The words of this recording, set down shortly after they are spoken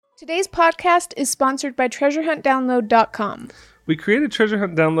Today's podcast is sponsored by TreasureHuntDownload.com. We created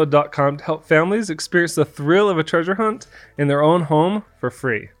TreasureHuntDownload.com to help families experience the thrill of a treasure hunt in their own home for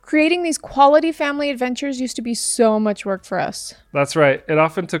free. Creating these quality family adventures used to be so much work for us. That's right. It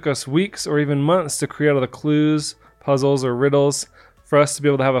often took us weeks or even months to create all the clues, puzzles, or riddles for us to be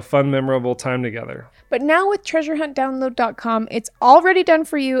able to have a fun, memorable time together. But now with TreasureHuntDownload.com, it's already done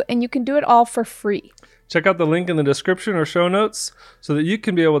for you and you can do it all for free. Check out the link in the description or show notes so that you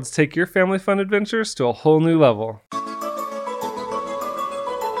can be able to take your family fun adventures to a whole new level.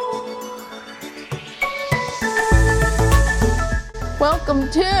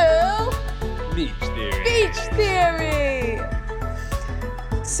 Welcome to Beach Theory. Beach Theory!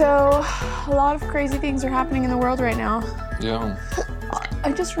 So, a lot of crazy things are happening in the world right now. Yeah.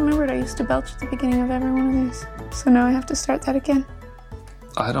 I just remembered I used to belch at the beginning of every one of these. So now I have to start that again.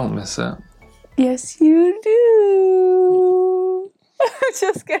 I don't miss it. Yes, you do.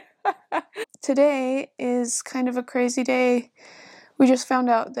 Just kidding. Today is kind of a crazy day. We just found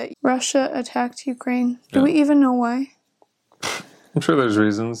out that Russia attacked Ukraine. Do we even know why? I'm sure there's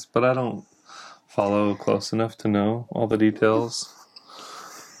reasons, but I don't follow close enough to know all the details.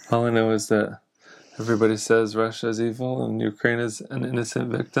 All I know is that everybody says Russia is evil and Ukraine is an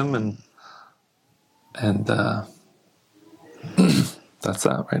innocent victim, and that's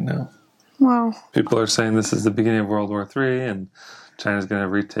that right now. Wow. People are saying this is the beginning of World War III, and China's going to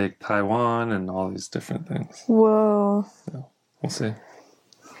retake Taiwan, and all these different things. Whoa. So, we'll see.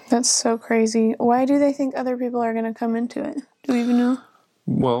 That's so crazy. Why do they think other people are going to come into it? Do we even know?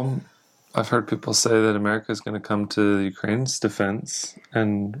 Well, I've heard people say that America is going to come to Ukraine's defense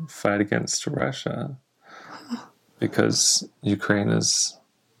and fight against Russia because Ukraine is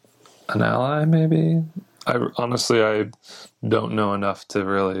an ally, maybe? I don't know enough to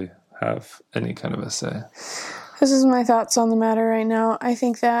really have any kind of a say. This is my thoughts on the matter right now. I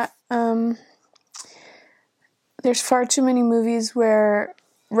think that there's far too many movies where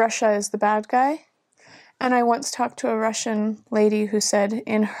Russia is the bad guy. And I once talked to a Russian lady who said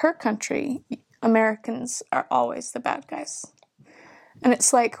in her country, Americans are always the bad guys. And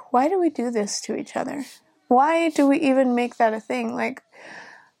it's like, why do we do this to each other? Why do we even make that a thing? Like,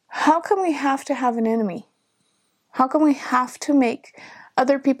 how come we have to have an enemy? How come we have to make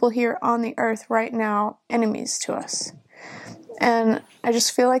other people here on the earth right now enemies to us? And I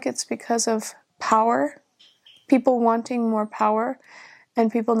just feel like it's because of power, people wanting more power,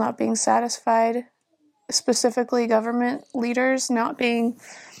 and people not being satisfied, specifically government leaders not being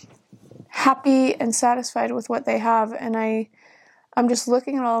happy and satisfied with what they have. And I'm just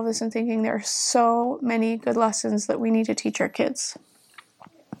looking at all of this and thinking there are so many good lessons that we need to teach our kids.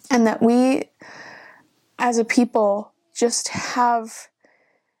 And that we, as a people, just have,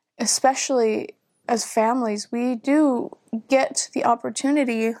 especially as families, we do get the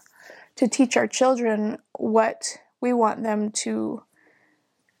opportunity to teach our children what we want them to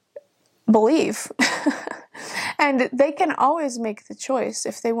believe. And they can always make the choice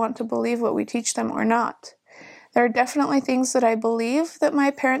if they want to believe what we teach them or not. There are definitely things that I believe that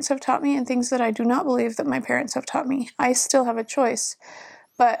my parents have taught me and things that I do not believe that my parents have taught me. I still have a choice.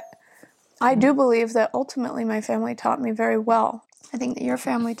 But I do believe that ultimately my family taught me very well. I think that your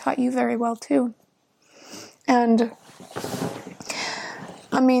family taught you very well too. And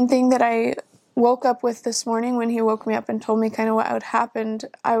a main thing that I woke up with this morning when he woke me up and told me kind of what had happened,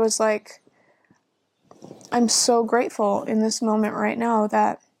 I was like, I'm so grateful in this moment right now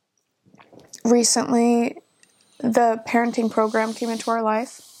that recently the parenting program came into our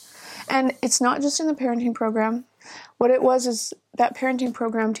life. And it's not just in the parenting program. What it was is that parenting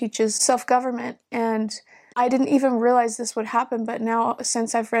program teaches self-government, and I didn't even realize this would happen, but now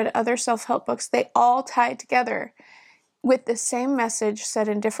since I've read other self-help books, they all tie together with the same message said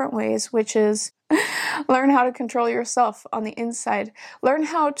in different ways, which is learn how to control yourself on the inside. Learn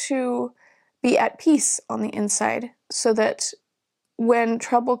how to be at peace on the inside so that when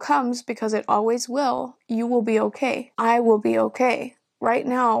trouble comes, because it always will, you will be okay. I will be okay. Right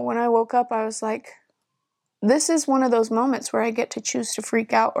now, when I woke up, I was like, this is one of those moments where I get to choose to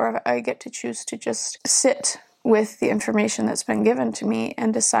freak out, or I get to choose to just sit with the information that's been given to me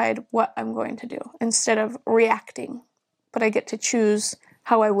and decide what I'm going to do instead of reacting. But I get to choose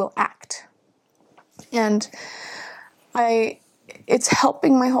how I will act. And it's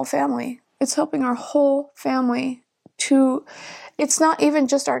helping my whole family. It's helping our whole family to, it's not even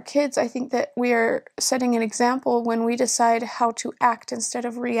just our kids. I think that we are setting an example when we decide how to act instead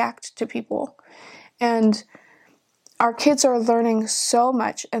of react to people. And our kids are learning so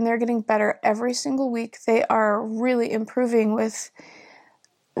much, and they're getting better every single week. They are really improving with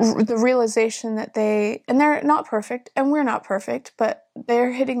the realization that they're not perfect, and we're not perfect, but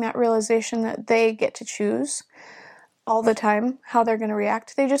they're hitting that realization that they get to choose all the time how they're going to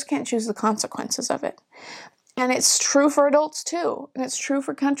react. They just can't choose the consequences of it. And it's true for adults too, and it's true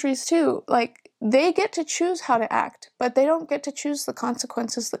for countries too. Like, they get to choose how to act, but they don't get to choose the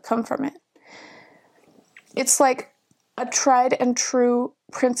consequences that come from it. It's like a tried and true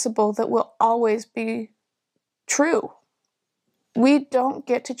principle that will always be true. We don't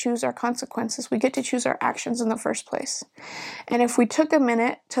get to choose our consequences. We get to choose our actions in the first place. And if we took a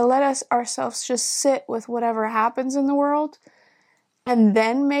minute to let ourselves just sit with whatever happens in the world and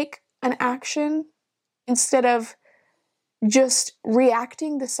then make an action instead of just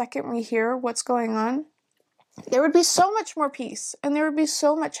reacting the second we hear what's going on, there would be so much more peace and there would be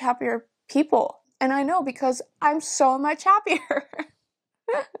so much happier people. And I know, because I'm so much happier.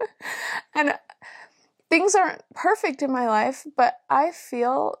 And things aren't perfect in my life, but I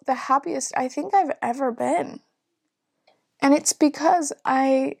feel the happiest I think I've ever been. And it's because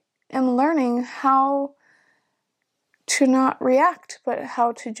I am learning how to not react, but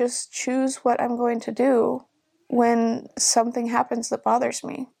how to just choose what I'm going to do when something happens that bothers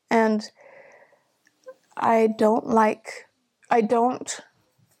me. And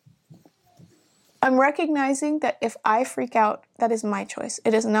I'm recognizing that if I freak out, that is my choice.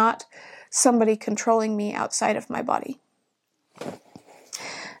 It is not somebody controlling me outside of my body.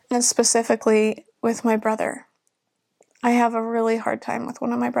 And specifically with my brother. I have a really hard time with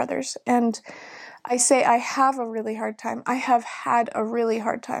one of my brothers. And I say I have a really hard time. I have had a really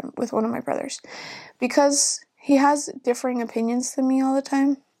hard time with one of my brothers. Because he has differing opinions than me all the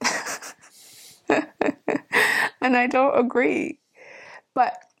time. And I don't agree.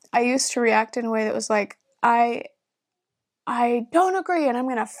 But I used to react in a way that was like, I don't agree, and I'm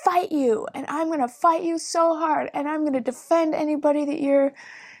going to fight you, and I'm going to fight you so hard, and I'm going to defend anybody that you're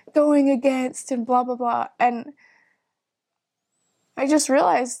going against, and blah, blah, blah. And I just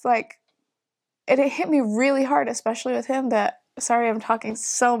realized, like, it hit me really hard, especially with him, that, sorry, I'm talking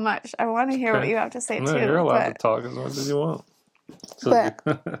so much. I want to hear what you have to say, No, too. you're allowed to talk as much as you want. So But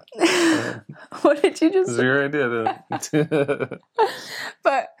what did you just it's say? your idea then.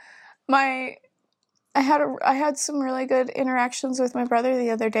 But I had some really good interactions with my brother the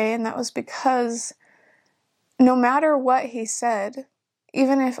other day, and that was because no matter what he said,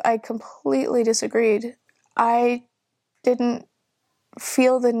 even if I completely disagreed, I didn't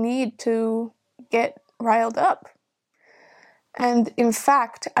feel the need to get riled up. And in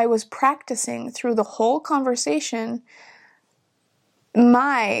fact, I was practicing through the whole conversation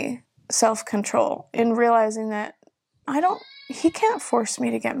my self-control in realizing that he can't force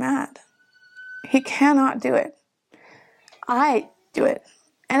me to get mad. He cannot do it. I do it.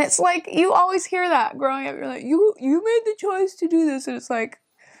 And it's like, you always hear that growing up. You're like, you made the choice to do this. And it's like,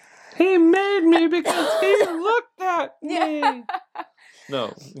 He made me because he looked at me. yeah.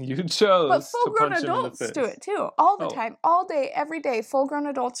 No, you chose But to full-grown punch him in the adults face. do it too. All the Oh. time. All day, every day. Full-grown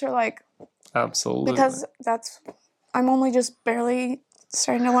adults are like, Absolutely. because I'm only just barely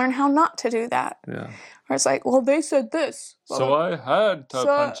starting to learn how not to do that. Yeah. Or it's like, well, they said this. So I had to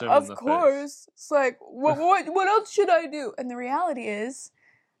punch him in the of course. It's like, what else should I do? And the reality is,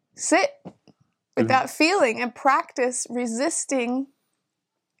 sit with that feeling and practice resisting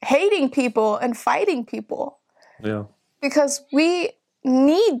hating people and fighting people. Yeah. Because we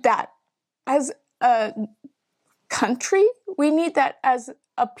need that as a country. We need that as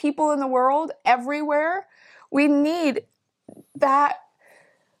a people in the world everywhere. We need that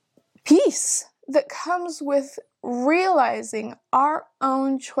peace that comes with realizing our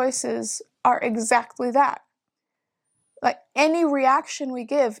own choices are exactly that. Like, any reaction we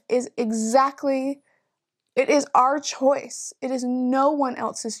give it is our choice. It is no one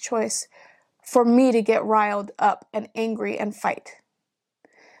else's choice for me to get riled up and angry and fight.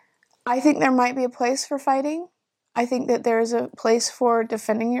 I think there might be a place for fighting. I think that there is a place for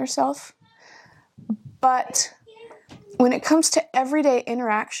defending yourself. But when it comes to everyday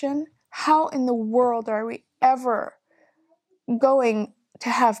interaction, how in the world are we ever going to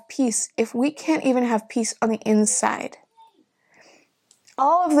have peace if we can't even have peace on the inside?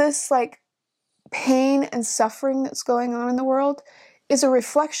 All of this, like, pain and suffering that's going on in the world is a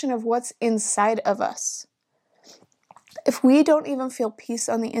reflection of what's inside of us. If we don't even feel peace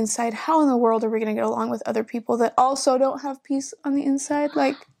on the inside, how in the world are we going to get along with other people that also don't have peace on the inside?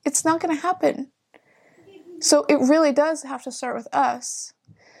 Like, it's not going to happen. So it really does have to start with us.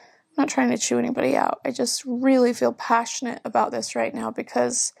 I'm not trying to chew anybody out. I just really feel passionate about this right now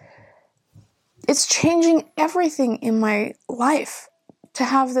because it's changing everything in my life to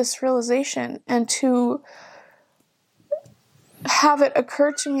have this realization and to have it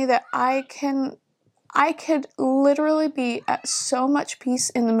occur to me that I could literally be at so much peace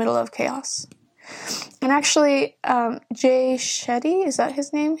in the middle of chaos. And actually, Jay Shetty, is that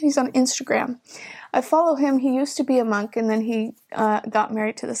his name? He's on Instagram. I follow him. He used to be a monk, and then he got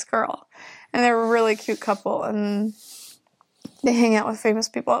married to this girl. And they're a really cute couple, and they hang out with famous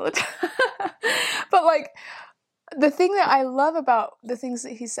people all the time. But, like, the thing that I love about the things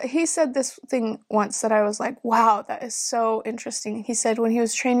that he said this thing once that I was like, wow, that is so interesting. He said when he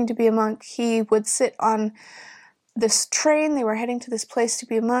was training to be a monk, he would sit on this train. They were heading to this place to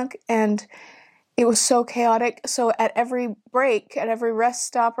be a monk, and it was so chaotic. So at every break, at every rest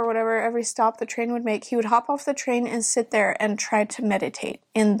stop or whatever, every stop the train would make, he would hop off the train and sit there and try to meditate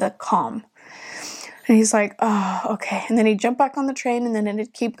in the calm. And he's like, oh, okay. And then he'd jump back on the train, and then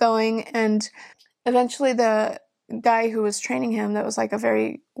it'd keep going. And eventually the guy who was training him, that was like a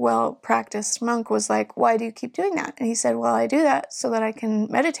very well-practiced monk, was like, why do you keep doing that? And he said, well, I do that so that I can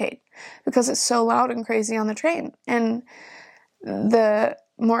meditate because it's so loud and crazy on the train. And the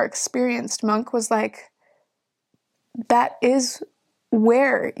more experienced monk was like, that is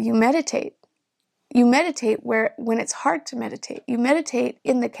where you meditate. You meditate when it's hard to meditate. You meditate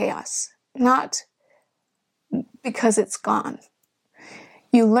in the chaos, not because it's gone.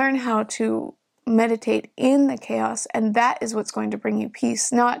 You learn how to meditate in the chaos, and that is what's going to bring you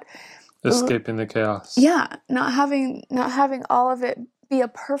peace, not escaping the chaos. Yeah, not having all of it be a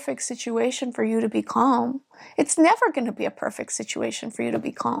perfect situation for you to be calm. It's never going to be a perfect situation for you to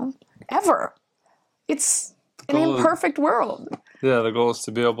be calm, ever. It's an imperfect world. Yeah, the goal is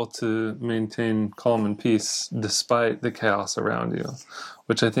to be able to maintain calm and peace despite the chaos around you,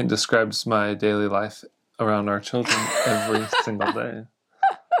 which I think describes my daily life around our children every single day.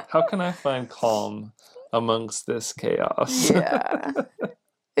 How can I find calm amongst this chaos? Yeah.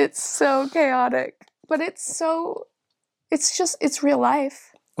 It's so chaotic, but it's real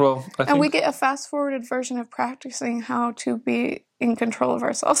life. Well, and we get a fast-forwarded version of practicing how to be in control of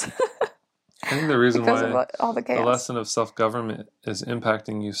ourselves. I think the reason why all the chaos. The lesson of self-government is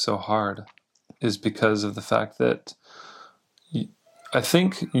impacting you so hard is because of the fact that I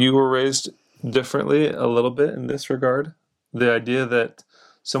think you were raised differently a little bit in this regard. The idea that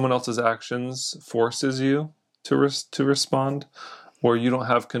someone else's actions forces you to respond, or you don't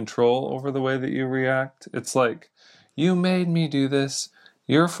have control over the way that you react. It's like, you made me do this.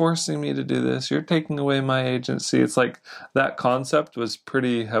 You're forcing me to do this. You're taking away my agency. It's like that concept was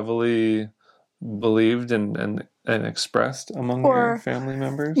pretty heavily believed and expressed among your family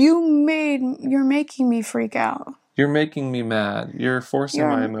members. You're making me freak out. You're making me mad. You're forcing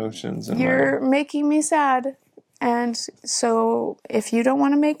my emotions. You're making me sad. And so if you don't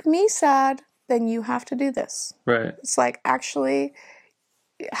want to make me sad, then you have to do this. Right. It's like, actually,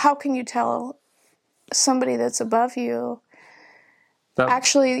 how can you tell somebody that's above you,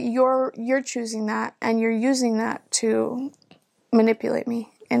 actually you're choosing that and you're using that to manipulate me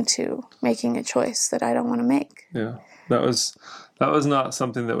into making a choice that I don't want to make. Yeah. That was not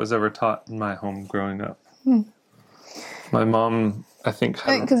something that was ever taught in my home growing up. My mom, I think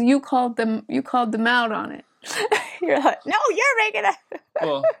because you called them out on it. You're like, no, you're making it.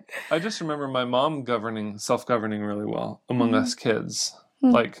 Well, I just remember my mom self-governing really well among us kids.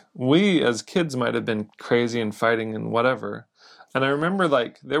 Like, we as kids might have been crazy and fighting and whatever. And I remember,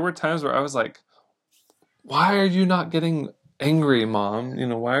 like, there were times where I was like, why are you not getting angry, Mom? You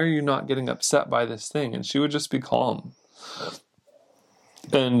know, why are you not getting upset by this thing? And she would just be calm.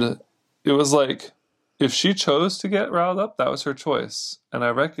 And it was like, if she chose to get riled up, that was her choice. And I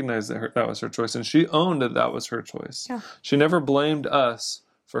recognized that was her choice. And she owned that was her choice. Yeah. She never blamed us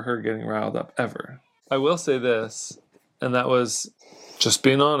for her getting riled up, ever. I will say this, and that was just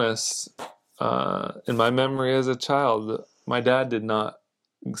being honest. In my memory as a child, my dad did not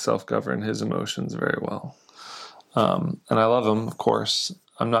self-govern his emotions very well. And I love him, of course.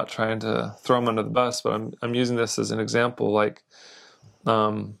 I'm not trying to throw him under the bus, but I'm using this as an example. Like,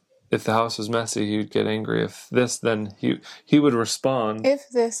 if the house was messy, he would get angry. If this, then he would respond. If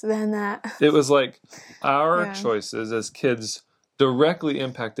this, then that. It was like our choices as kids directly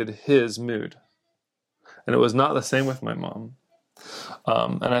impacted his mood. And it was not the same with my mom.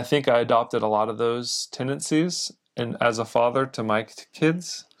 And I think I adopted a lot of those tendencies as a father to my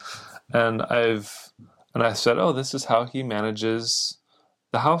kids. And I said, oh, this is how he manages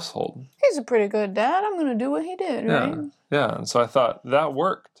the household. He's a pretty good dad. I'm going to do what he did, right? Yeah. And so I thought that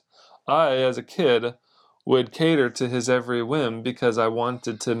worked. I, as a kid, would cater to his every whim because I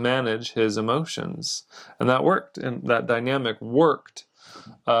wanted to manage his emotions. And that worked. And that dynamic worked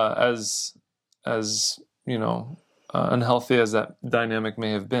as you know, unhealthy as that dynamic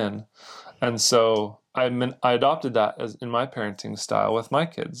may have been. And so I adopted that as in my parenting style with my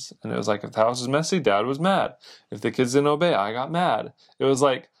kids. And it was like, if the house was messy, Dad was mad. If the kids didn't obey, I got mad. It was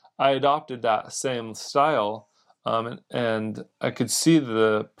like I adopted that same style, and I could see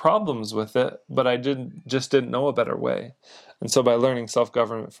the problems with it, but I didn't know a better way. And so by learning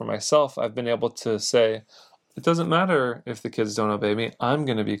self-government for myself, I've been able to say, it doesn't matter if the kids don't obey me. I'm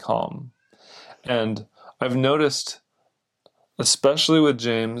going to be calm. And I've noticed, especially with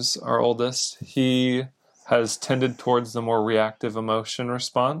James, our oldest, he has tended towards the more reactive emotion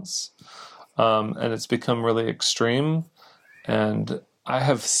response, and it's become really extreme. And I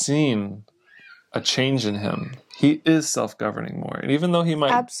have seen a change in him. He is self-governing more, and even though he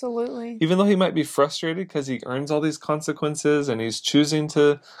might be frustrated because he earns all these consequences, and he's choosing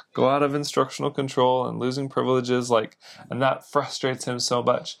to go out of instructional control and losing privileges, and that frustrates him so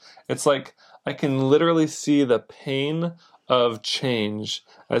much. It's like I can literally see the pain of change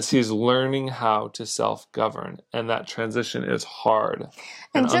as he's learning how to self-govern, and that transition is hard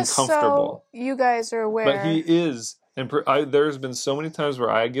and just uncomfortable. So you guys are aware, but he is, and there's been so many times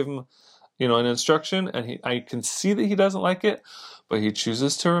where I give him, an instruction, and I can see that he doesn't like it, but he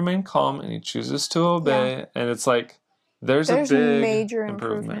chooses to remain calm and he chooses to obey, and it's like there's a big major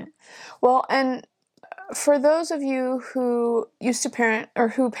improvement. Well, and for those of you who used to parent, or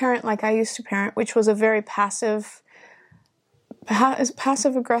who parent like I used to parent, which was a very passive. Is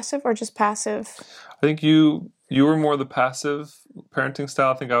passive aggressive or just passive? I think you were more the passive parenting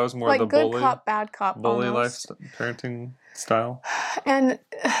style. I think I was more the good bully, cop, bad cop, bully almost. life parenting style. And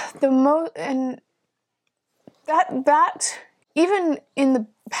that even in the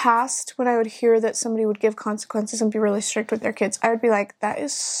past, when I would hear that somebody would give consequences and be really strict with their kids, I would be like, that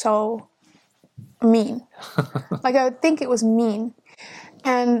is so mean. I would think it was mean.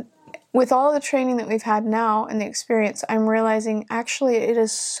 And with all the training that we've had now and the experience, I'm realizing actually it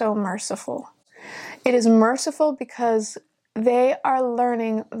is so merciful. It is merciful because they are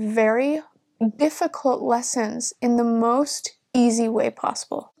learning very difficult lessons in the most easy way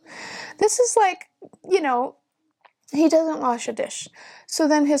possible. This is he doesn't wash a dish. So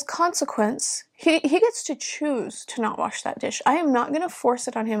then his consequence, he gets to choose to not wash that dish. I am not going to force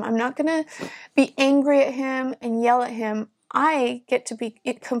it on him. I'm not going to be angry at him and yell at him. I get to be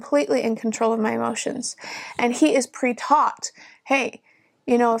completely in control of my emotions. And he is pre-taught, hey,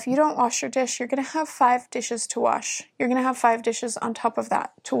 if you don't wash your dish, you're going to have 5 dishes to wash. You're going to have 5 dishes on top of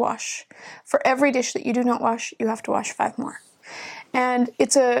that to wash. For every dish that you do not wash, you have to wash 5 more. And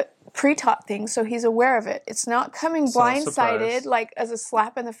it's a pre-taught thing, so he's aware of it. It's not coming blindsided, as a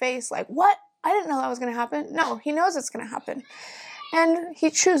slap in the face, what? I didn't know that was going to happen. No, he knows it's going to happen. And he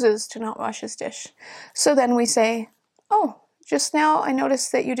chooses to not wash his dish. So then we say, oh, just now I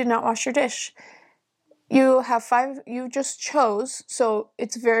noticed that you did not wash your dish. You have 5, you just chose, so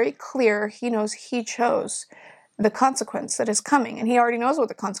it's very clear he knows he chose the consequence that is coming, and he already knows what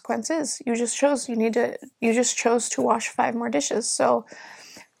the consequence is. You just chose to wash 5 more dishes, so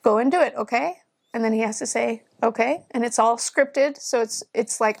go and do it, okay? And then he has to say, okay, and it's all scripted, so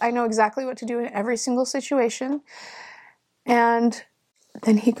it's like I know exactly what to do in every single situation. And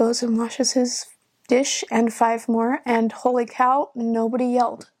then he goes and washes his dish and 5 more, and holy cow, nobody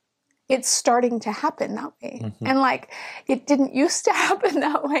yelled. It's starting to happen that way. Mm-hmm. And it didn't used to happen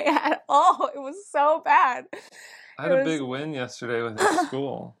that way at all. It was so bad. I had a big win yesterday with his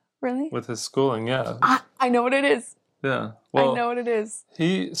school. Really? With his schooling, yeah. I know what it is. Yeah. Well, I know what it is.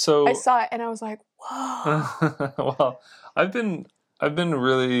 I saw it and I was like, whoa. Well, I've been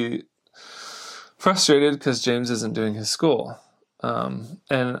really frustrated because James isn't doing his school.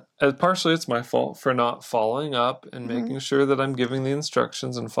 And partially it's my fault for not following up and making sure that I'm giving the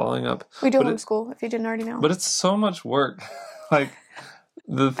instructions and following up. We do homeschool, if you didn't already know. But it's so much work.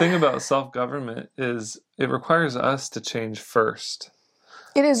 The thing about self-government is it requires us to change first.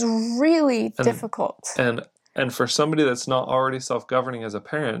 It is really difficult. And for somebody that's not already self-governing as a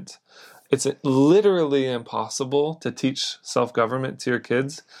parent, it's literally impossible to teach self-government to your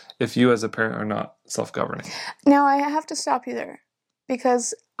kids if you as a parent are not self-governing. Now, I have to stop you there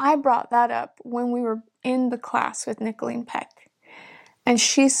because I brought that up when we were in the class with Nicolene Peck. And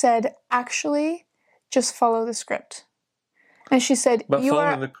she said, actually, just follow the script. And she said, but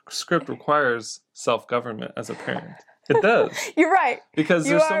following the script requires self-government as a parent. It does. You're right. Because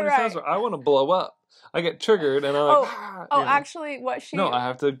there's so many times where I want to blow up. I get triggered and I'm like, actually, what she... No, I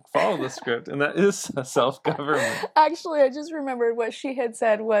have to follow the script, and that is self-government. Actually, I just remembered what she had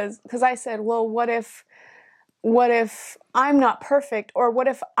said was, because I said, well, what if I'm not perfect, or what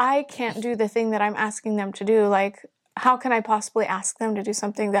if I can't do the thing that I'm asking them to do? How can I possibly ask them to do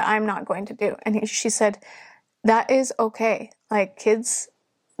something that I'm not going to do? And she said, that is okay. Kids,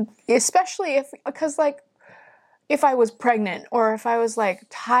 especially because if I was pregnant or if I was like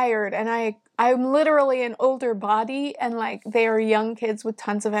tired and I'm literally an older body and like they are young kids with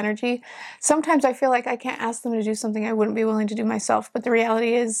tons of energy, sometimes I feel like I can't ask them to do something I wouldn't be willing to do myself. But the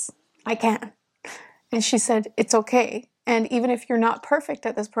reality is I can. And she said, it's okay. And even if you're not perfect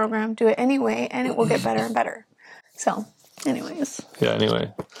at this program, do it anyway and it will get better and better. So anyways. Yeah,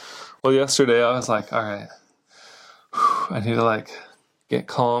 anyway. Well, yesterday I was like, all right, I need to like get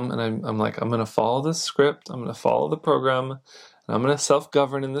calm. And I'm like, I'm going to follow this script. I'm going to follow the program. And I'm going to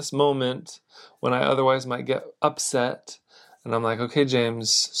self-govern in this moment when I otherwise might get upset. And I'm like, okay,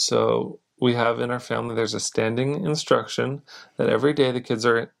 James, so we have in our family, there's a standing instruction that every day the kids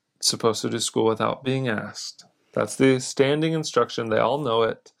are supposed to do school without being asked. That's the standing instruction. They all know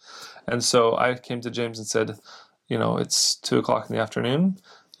it. And so I came to James and said, it's 2:00 in the afternoon.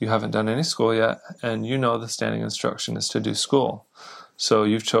 You haven't done any school yet. And you know the standing instruction is to do school. So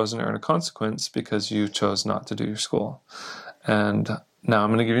you've chosen to earn a consequence because you chose not to do your school. And now I'm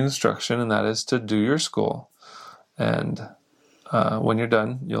going to give you an instruction, and that is to do your school. And when you're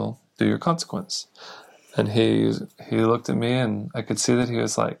done, you'll do your consequence. And he looked at me, and I could see that he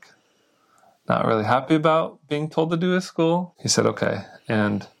was like not really happy about being told to do his school. He said, okay.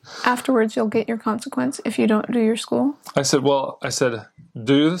 And afterwards, you'll get your consequence if you don't do your school? I said,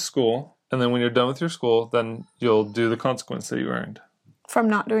 do the school, and then when you're done with your school, then you'll do the consequence that you earned. From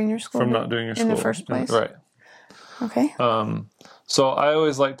not doing your school? From not doing your school. In the first place? Right. Okay. So I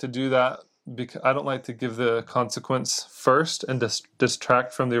always like to do that because I don't like to give the consequence first and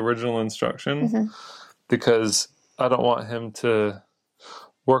distract from the original instruction because I don't want him to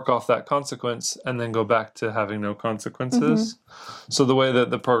work off that consequence and then go back to having no consequences. So the way that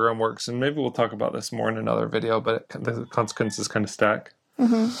the program works, and maybe we'll talk about this more in another video, but the consequences kind of stack.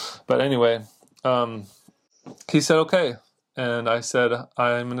 But anyway, he said, okay. And I said,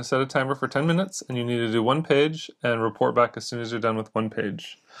 I'm going to set a timer for 10 minutes, and you need to do one page and report back as soon as you're done with one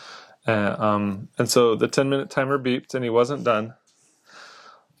page. And so the 10-minute timer beeped, and he wasn't done.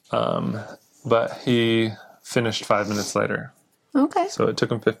 But he finished 5 minutes later. Okay. So it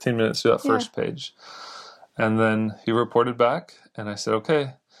took him 15 minutes to do that first page. And then he reported back, and I said,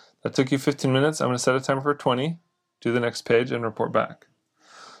 okay, that took you 15 minutes. I'm going to set a timer for 20, do the next page, and report back.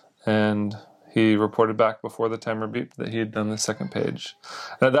 And he reported back before the timer beeped that he had done the second page.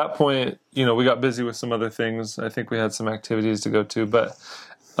 And at that point, we got busy with some other things. I think we had some activities to go to. But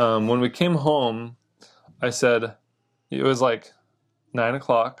when we came home, I said, it was like 9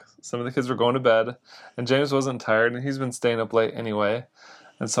 o'clock. Some of the kids were going to bed. And James wasn't tired, and he's been staying up late anyway.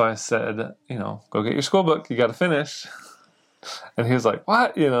 And so I said, go get your school book. You got to finish. And he was like,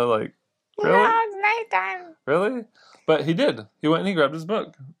 what? Really? No, it's nighttime. Really? But he did. He went and he grabbed his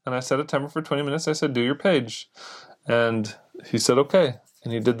book. And I set a timer for 20 minutes. I said, do your page. And he said, okay.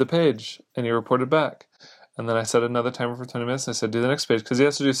 And he did the page. And he reported back. And then I set another timer for 20 minutes. I said, do the next page. Because he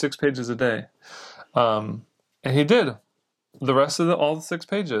has to do 6 pages a day. And he did the rest of all the 6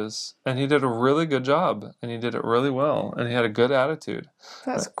 pages. And he did a really good job. And he did it really well. And he had a good attitude.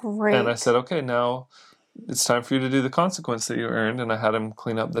 That's great. And I said, okay, now it's time for you to do the consequence that you earned. And I had him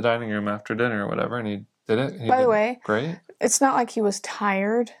clean up the dining room after dinner or whatever. And he did it. By the way, great. It's not like he was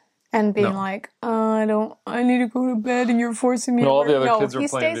tired and being like, I need to go to bed and you're forcing me to all work. the other kids were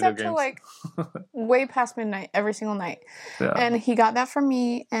playing video games. He stays up till like way past midnight every single night. Yeah. And he got that from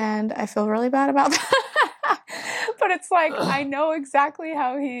me, and I feel really bad about that. But it's like, I know exactly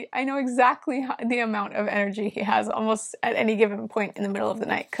the amount of energy he has almost at any given point in the middle of the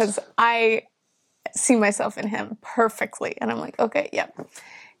night, because I see myself in him perfectly. And I'm like, okay, yep,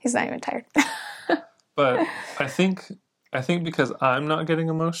 he's not even tired. But I think because I'm not getting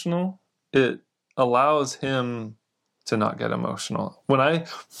emotional, it allows him to not get emotional. When I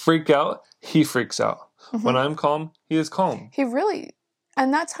freak out, he freaks out. When I'm calm, he is calm. He really,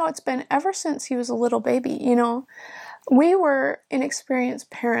 and that's how it's been ever since he was a little baby. We were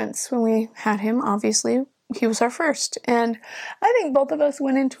inexperienced parents when we had him, obviously. He was our first. And I think both of us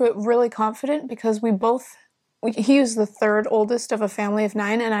went into it really confident because he was the 3rd oldest of a family of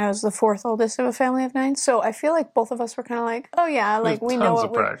 9, and I was the 4th oldest of a family of 9. So I feel like both of us were kind of like, oh yeah, like we know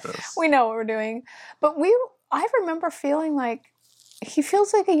what we're doing. But I remember feeling like he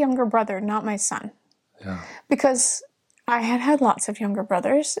feels like a younger brother, not my son. Yeah. Because I had lots of younger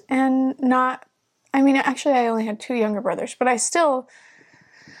brothers, and actually I only had 2 younger brothers, but I still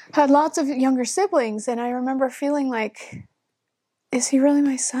had lots of younger siblings, and I remember feeling like, is he really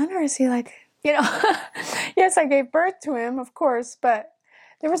my son, or is he like, yes, I gave birth to him, of course, but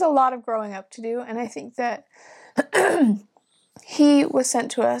there was a lot of growing up to do, and I think that he was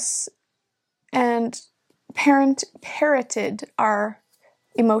sent to us and parroted our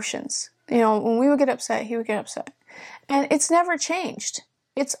emotions. You know, when we would get upset, he would get upset. And it's never changed.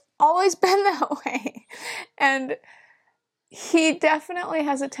 It's always been that way. And he definitely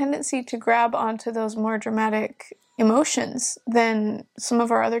has a tendency to grab onto those more dramatic emotions than some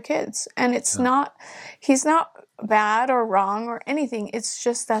of our other kids. And it's not, he's not bad or wrong or anything. It's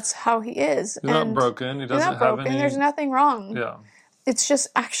just that's how he is. He's not broken. He doesn't have any... There's nothing wrong. Yeah. It's just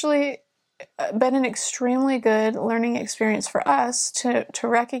actually been an extremely good learning experience for us to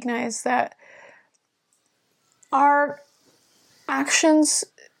recognize that our actions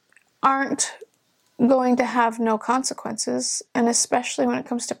aren't going to have no consequences, and especially when it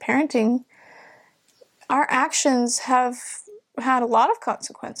comes to parenting, our actions have had a lot of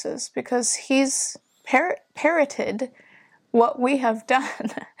consequences because he's parroted what we have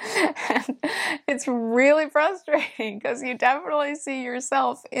done. And it's really frustrating because you definitely see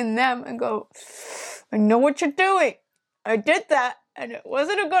yourself in them and go, I know what you're doing. I did that and it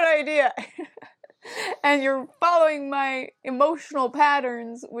wasn't a good idea. And you're following my emotional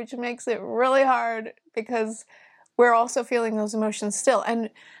patterns, which makes it really hard because we're also feeling those emotions still.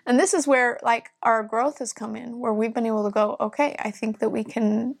 And this is where like our growth has come in, where we've been able to go, okay, I think that we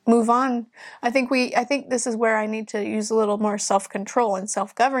can move on. I think this is where I need to use a little more self-control and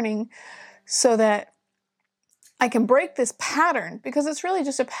self-governing so that I can break this pattern, because it's really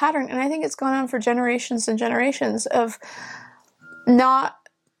just a pattern. And I think it's gone on for generations and generations of not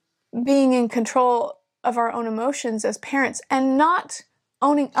being in control of our own emotions as parents and not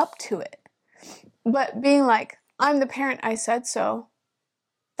owning up to it, but being like, I'm the parent, I said so.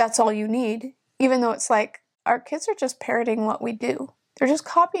 That's all you need. Even though it's like, our kids are just parroting what we do. They're just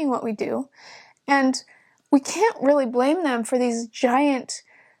copying what we do. And we can't really blame them for these giant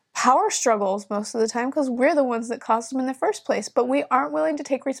power struggles most of the time because we're the ones that caused them in the first place. But we aren't willing to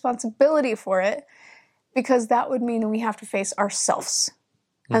take responsibility for it because that would mean we have to face ourselves.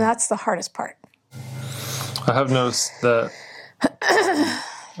 And that's the hardest part. I have noticed that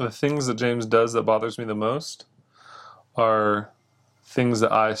the things that James does that bothers me the most are things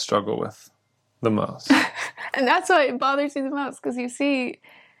that I struggle with the most. And that's why it bothers you the most, because you see,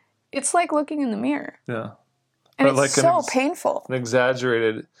 it's like looking in the mirror. Yeah. And but it's so painful. An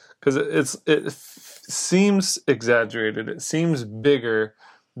exaggerated, because it seems exaggerated. It seems bigger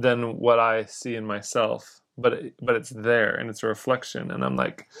than what I see in myself. But it's there, and it's a reflection, and I'm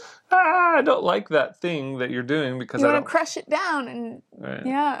like, I don't like that thing that you're doing because you I want don't to crush it down, and right.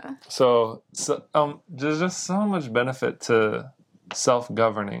 Yeah. So there's just so much benefit to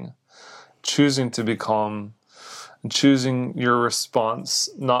self-governing, choosing to be calm, and choosing your response,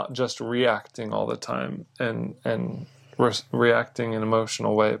 not just reacting all the time and reacting in an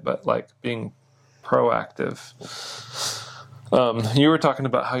emotional way, but like being proactive. You were talking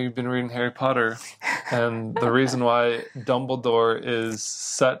about how you've been reading Harry Potter, and the reason why Dumbledore is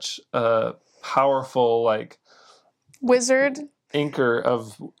such a powerful, like, wizard anchor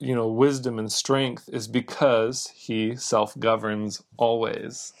of, wisdom and strength is because he self-governs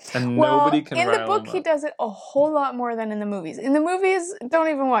always, and nobody can. In the book, he does it a whole lot more than in the movies. In the movies, don't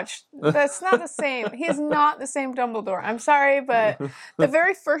even watch. That's not the same. He's not the same Dumbledore. I'm sorry, but the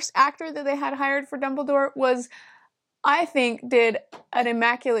very first actor that they had hired for Dumbledore I think did an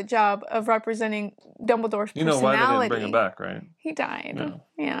immaculate job of representing Dumbledore's personality. You know why they didn't bring him back, right? He died.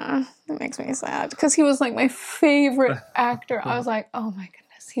 Yeah, that makes me sad because he was like my favorite actor. I was like, oh my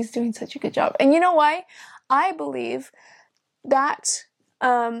goodness, he's doing such a good job. And you know why? I believe that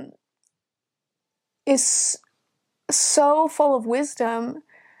is so full of wisdom.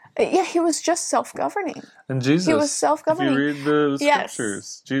 Yeah, he was just self-governing. And Jesus, he was self-governing. If you read the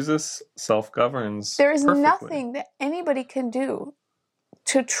scriptures, Jesus self-governs. There is perfectly. nothing that anybody can do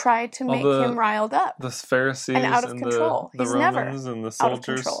to try to make him riled up. The Pharisees and out of control. The Romans and the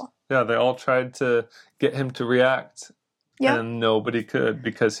soldiers. Yeah, they all tried to get him to react. Yep. And nobody could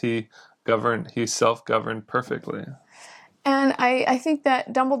because he self-governed perfectly. And I think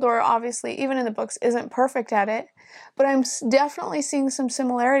that Dumbledore, obviously, even in the books, isn't perfect at it. But I'm definitely seeing some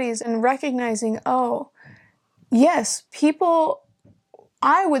similarities and recognizing, yes, people,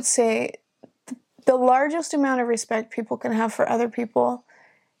 I would say the largest amount of respect people can have for other people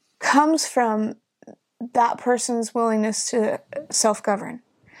comes from that person's willingness to self-govern.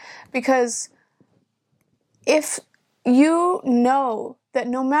 Because if you know that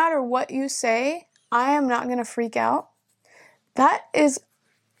no matter what you say, I am not going to freak out, that is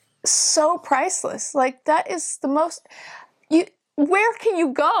so priceless. Like, that is the most... where can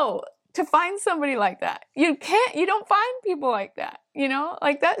you go to find somebody like that? You don't find people like that,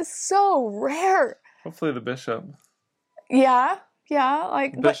 Like, that is so rare. Hopefully the bishop. Yeah,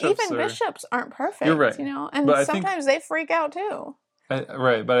 but even bishops aren't perfect, You're right. And but sometimes they freak out too.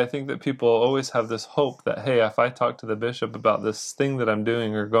 right, but I think that people always have this hope that, hey, if I talk to the bishop about this thing that I'm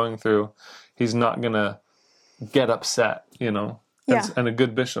doing or going through, he's not gonna get upset, Yeah. And a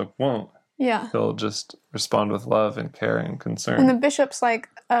good bishop won't. Yeah. He'll just respond with love and care and concern. And the bishop's like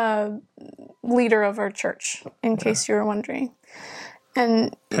a leader of our church, in case you were wondering.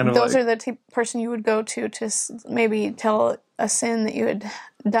 And those are the person you would go to maybe tell a sin that you had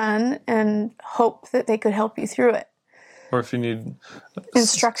done and hope that they could help you through it. Or if you need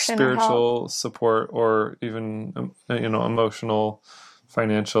instruction, spiritual support, or even emotional,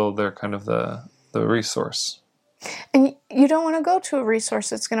 financial, they're kind of the resource. And you don't want to go to a resource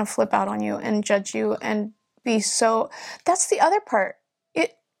that's going to flip out on you and judge you and be so. That's the other part.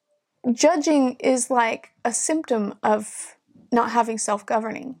 Judging is like a symptom of not having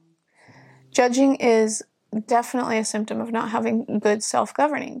self-governing. Judging is definitely a symptom of not having good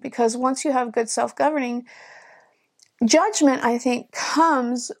self-governing, because once you have good self-governing, judgment, I think,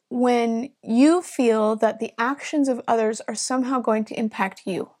 comes when you feel that the actions of others are somehow going to impact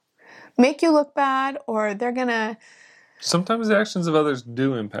you, make you look bad, or they're going to... Sometimes the actions of others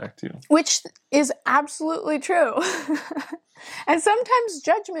do impact you. Which is absolutely true. And sometimes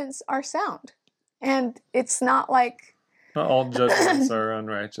judgments are sound. And it's not like... Not all judgments are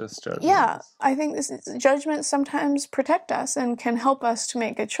unrighteous judgments. Yeah, I think judgments sometimes protect us and can help us to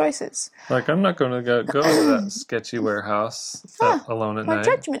make good choices. Like, I'm not going to go to that sketchy warehouse alone at night. My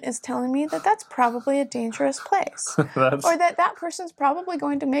judgment is telling me that that's probably a dangerous place. Or that person's probably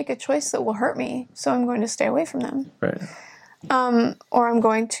going to make a choice that will hurt me, so I'm going to stay away from them. Right. Or I'm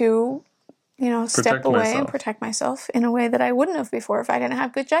going to, step away and protect myself in a way that I wouldn't have before if I didn't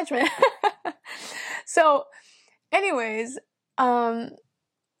have good judgment. So... anyways, I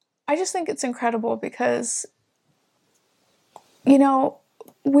just think it's incredible because,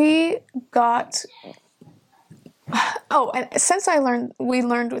 we got... Oh, and since we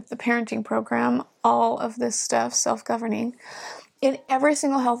learned with the parenting program all of this stuff, self-governing, in every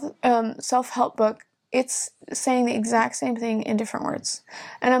single self-help book, it's saying the exact same thing in different words.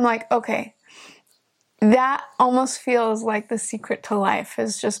 And I'm like, okay, that almost feels like the secret to life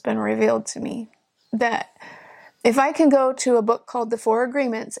has just been revealed to me. That... if I can go to a book called The Four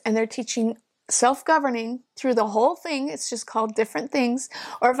Agreements and they're teaching self-governing through the whole thing, it's just called different things.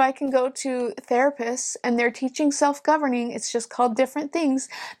 Or if I can go to therapists and they're teaching self-governing, it's just called different things,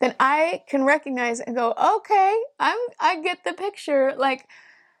 then I can recognize and go, okay, I get the picture. Like,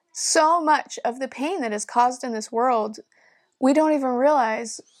 so much of the pain that is caused in this world, we don't even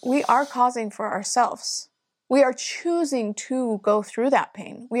realize we are causing for ourselves. We are choosing to go through that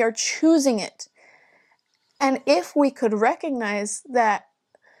pain. We are choosing it. And if we could recognize that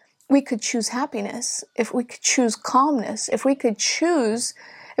we could choose happiness, if we could choose calmness, if we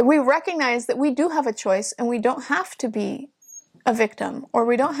recognize that we do have a choice and we don't have to be a victim, or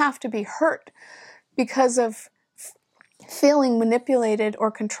we don't have to be hurt because of feeling manipulated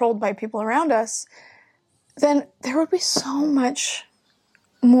or controlled by people around us, then there would be so much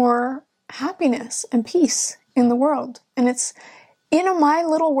more happiness and peace in the world. And it's in my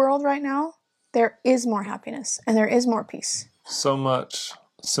little world right now, there is more happiness and there is more peace. So much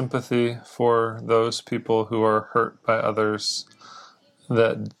sympathy for those people who are hurt by others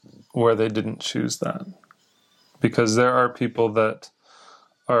where they didn't choose that. Because there are people that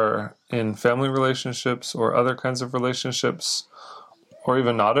are in family relationships or other kinds of relationships, or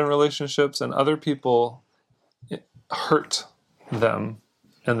even not in relationships, and other people hurt them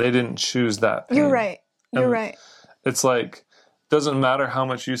and they didn't choose that pain. You're right. Right. It's like, doesn't matter how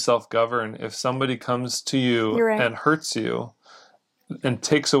much you self-govern, if somebody comes to you and hurts you and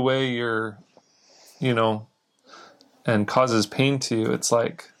takes away your, and causes pain to you, it's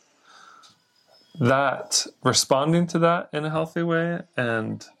like that, responding to that in a healthy way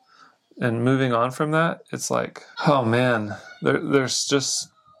and moving on from that, it's like, oh man, there's just,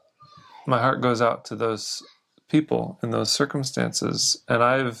 my heart goes out to those people in those circumstances. And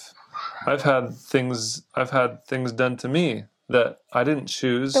I've had things done to me that I didn't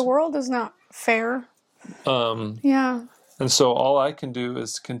choose. The world is not fair. Yeah. And so all I can do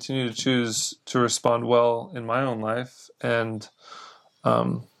is continue to choose to respond well in my own life and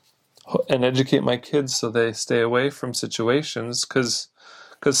educate my kids so they stay away from situations, because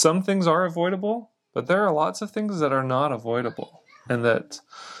some things are avoidable, but there are lots of things that are not avoidable. And that,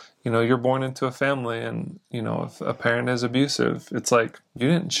 you're born into a family and, if a parent is abusive, it's like, you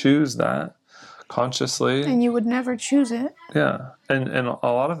didn't choose that consciously. And you would never choose it. Yeah. And a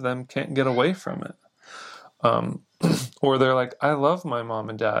lot of them can't get away from it. Or they're like, I love my mom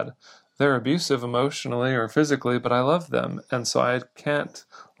and dad. They're abusive emotionally or physically, but I love them. And so I can't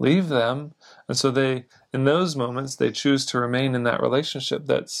leave them. And so they in those moments, they choose to remain in that relationship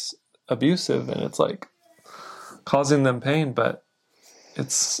that's abusive, and it's like causing them pain, but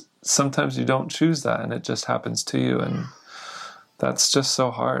it's sometimes you don't choose that and it just happens to you, and that's just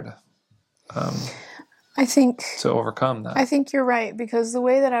so hard I think to overcome that. I think you're right, because the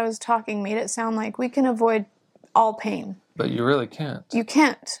way that I was talking made it sound like we can avoid all pain. But you really can't. You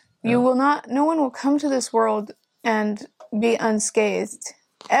can't. You will not. No one will come to this world and be unscathed.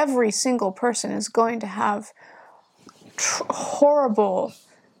 Every single person is going to have horrible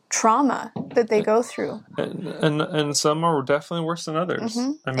trauma that they go through. And some are definitely worse than others. I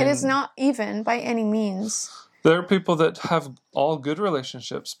mean, It is not even by any means. there are people that have all good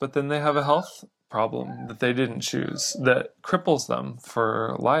relationships, but then they have a health problem that they didn't choose that cripples them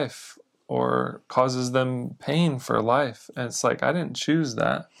for life or causes them pain for life. And it's like, I didn't choose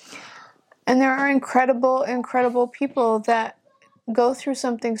that. And there are incredible, incredible people that go through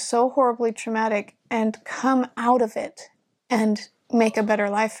something so horribly traumatic and come out of it and make a better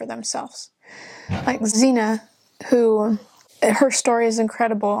life for themselves. Like Zena, who, her story is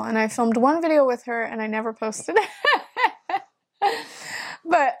incredible, and I filmed one video with her and I never posted it.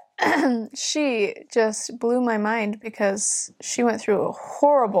 But she just blew my mind because she went through a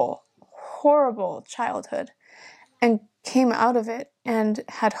horrible, horrible childhood and came out of it and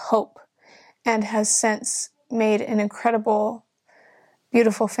had hope and has since made an incredible,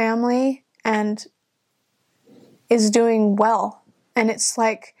 beautiful family and is doing well. And it's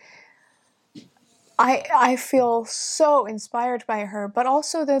like, I feel so inspired by her, but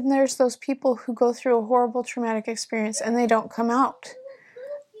also then there's those people who go through a horrible traumatic experience and they don't come out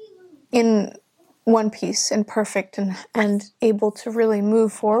in one piece and perfect and able to really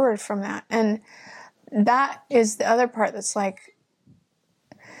move forward from that. And that is the other part that's like,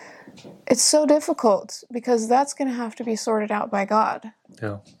 it's so difficult because that's going to have to be sorted out by God.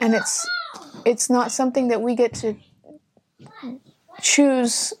 Yeah. And it's not something that we get to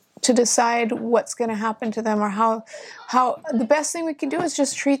choose to decide what's going to happen to them or how the best thing we can do is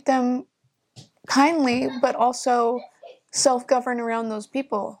just treat them kindly, but also self-govern around those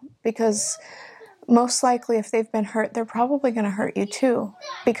people, because most likely if they've been hurt, they're probably going to hurt you too,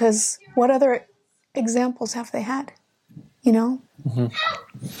 because what other examples have they had, you know?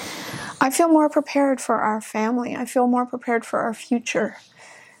 I feel more prepared for our family. I feel more prepared for our future.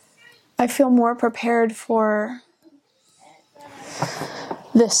 I feel more prepared for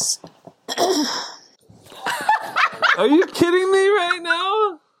this. Are you kidding me right now?